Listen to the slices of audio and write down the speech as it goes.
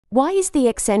Why is the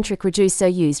eccentric reducer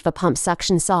used for pump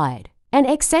suction side? An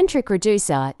eccentric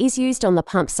reducer is used on the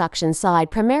pump suction side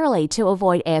primarily to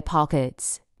avoid air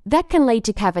pockets. That can lead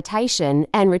to cavitation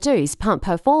and reduce pump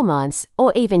performance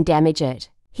or even damage it.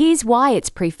 Here's why it's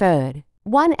preferred.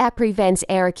 1. It prevents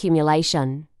air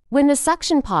accumulation. When the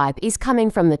suction pipe is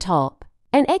coming from the top,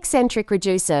 an eccentric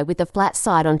reducer with the flat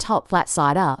side on top, flat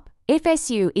side up,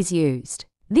 FSU, is used.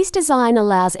 This design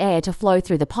allows air to flow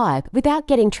through the pipe without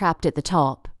getting trapped at the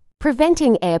top,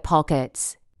 preventing air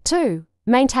pockets. 2.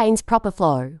 Maintains proper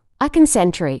flow. A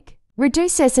concentric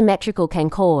reducer symmetrical can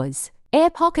cause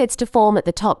air pockets to form at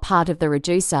the top part of the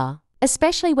reducer,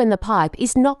 especially when the pipe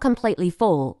is not completely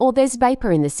full or there's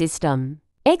vapor in the system.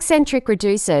 Eccentric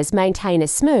reducers maintain a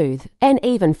smooth and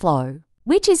even flow,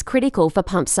 which is critical for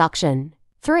pump suction.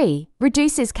 3.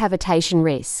 Reduces cavitation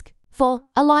risk. 4.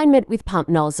 Alignment with pump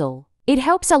nozzle. It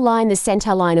helps align the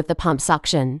center line of the pump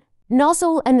suction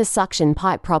nozzle and the suction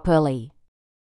pipe properly.